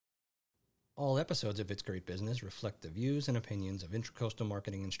All episodes of It's Great Business reflect the views and opinions of Intracoastal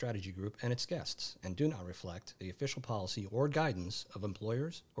Marketing and Strategy Group and its guests, and do not reflect the official policy or guidance of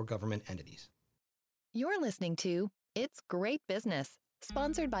employers or government entities. You're listening to It's Great Business,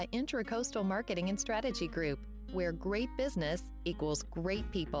 sponsored by Intracoastal Marketing and Strategy Group, where great business equals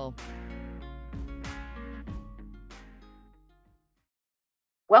great people.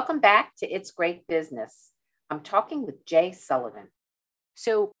 Welcome back to It's Great Business. I'm talking with Jay Sullivan.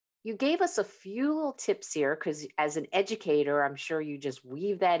 So you gave us a few little tips here because as an educator, I'm sure you just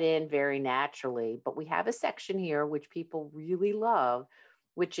weave that in very naturally. But we have a section here which people really love,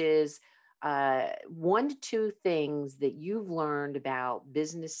 which is 1 to 2 things that you've learned about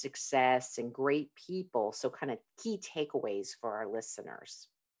business success and great people. So kind of key takeaways for our listeners.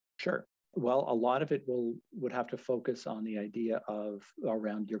 Sure. Well, a lot of it would have to focus on the idea of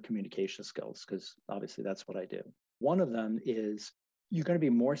around your communication skills, because obviously that's what I do. One of them is you're going to be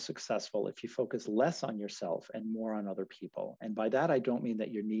more successful if you focus less on yourself and more on other people. And by that, I don't mean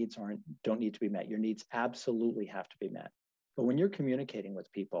that your needs don't need to be met. Your needs absolutely have to be met. But when you're communicating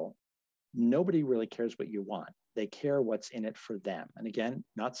with people, nobody really cares what you want. They care what's in it for them. And again,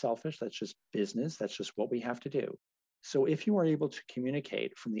 not selfish. That's just business. That's just what we have to do. So if you are able to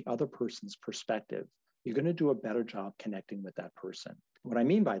communicate from the other person's perspective, you're going to do a better job connecting with that person. What I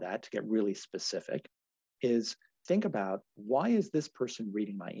mean by that, to get really specific, is think about, why is this person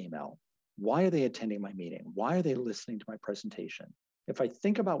reading my email? Why are they attending my meeting? Why are they listening to my presentation? If I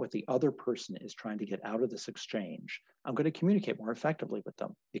think about what the other person is trying to get out of this exchange, I'm going to communicate more effectively with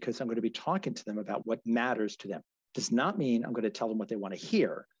them because I'm going to be talking to them about what matters to them. Does not mean I'm going to tell them what they want to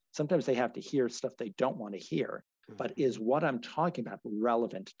hear. Sometimes they have to hear stuff they don't want to hear, but is what I'm talking about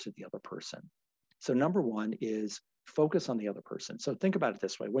relevant to the other person? So number 1 is focus on the other person. So think about it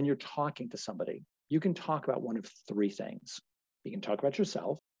this way. When you're talking to somebody, you can talk about one of 3 things. You can talk about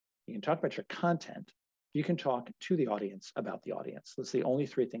yourself. You can talk about your content. You can talk to the audience about the audience. That's the only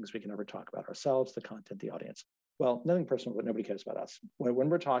 3 things we can ever talk about: ourselves, the content, the audience. Well, nothing personal, but nobody cares about us. When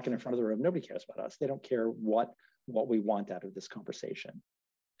we're talking in front of the room, nobody cares about us. They don't care what we want out of this conversation.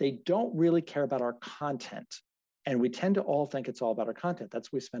 They don't really care about our content. And we tend to all think it's all about our content.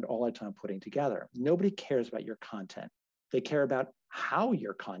 That's what we spend all our time putting together. Nobody cares about your content. They care about how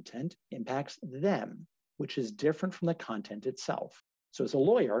your content impacts them, which is different from the content itself. So as a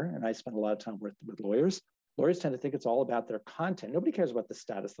lawyer, and I spend a lot of time with lawyers tend to think it's all about their content. Nobody cares what the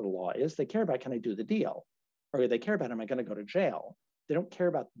status of the law is. They care about, can I do the deal? Or they care about, am I going to go to jail? They don't care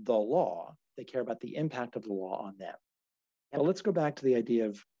about the law. They care about the impact of the law on them. Now let's go back to the idea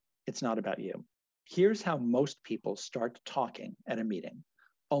of it's not about you. Here's how most people start talking at a meeting.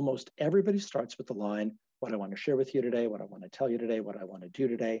 Almost everybody starts with the line, what I want to share with you today, what I want to tell you today, what I want to do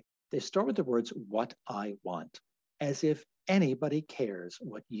today. They start with the words, what I want, as if anybody cares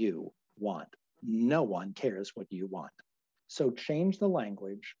what you want. No one cares what you want. So change the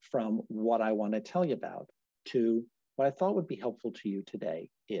language from what I want to tell you about to what I thought would be helpful to you today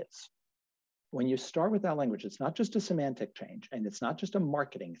is. When you start with that language, it's not just a semantic change, and it's not just a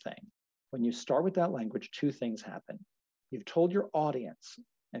marketing thing. When you start with that language, 2 things happen. You've told your audience,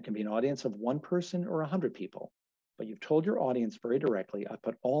 and it can be an audience of 1 person or 100 people, but you've told your audience very directly, I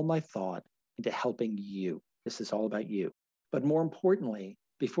put all my thought into helping you. This is all about you. But more importantly,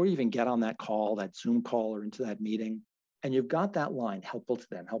 before you even get on that call, that Zoom call, or into that meeting, and you've got that line, helpful to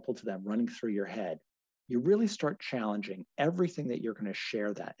them, running through your head, you really start challenging everything that you're going to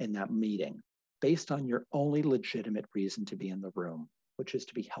share that in that meeting based on your only legitimate reason to be in the room, which is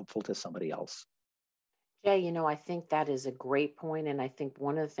to be helpful to somebody else. Jay, I think that is a great point. And I think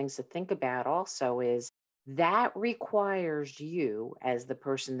one of the things to think about also is that requires you, as the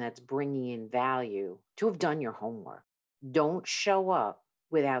person that's bringing in value, to have done your homework. Don't show up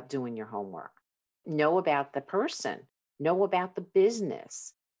without doing your homework. Know about the person. Know about the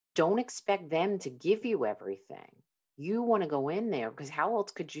business. Don't expect them to give you everything. You want to go in there because how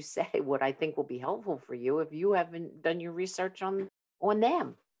else could you say what I think will be helpful for you if you haven't done your research on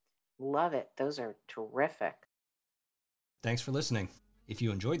them? Love it. Those are terrific. Thanks for listening. If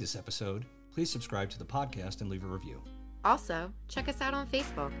you enjoyed this episode, please subscribe to the podcast and leave a review. Also, check us out on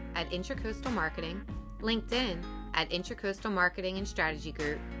Facebook at Intracoastal Marketing, LinkedIn at Intracoastal Marketing and Strategy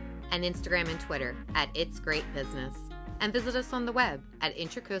Group, and Instagram and Twitter at It's Great Business. And visit us on the web at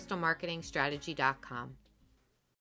intracoastalmarketingstrategy.com.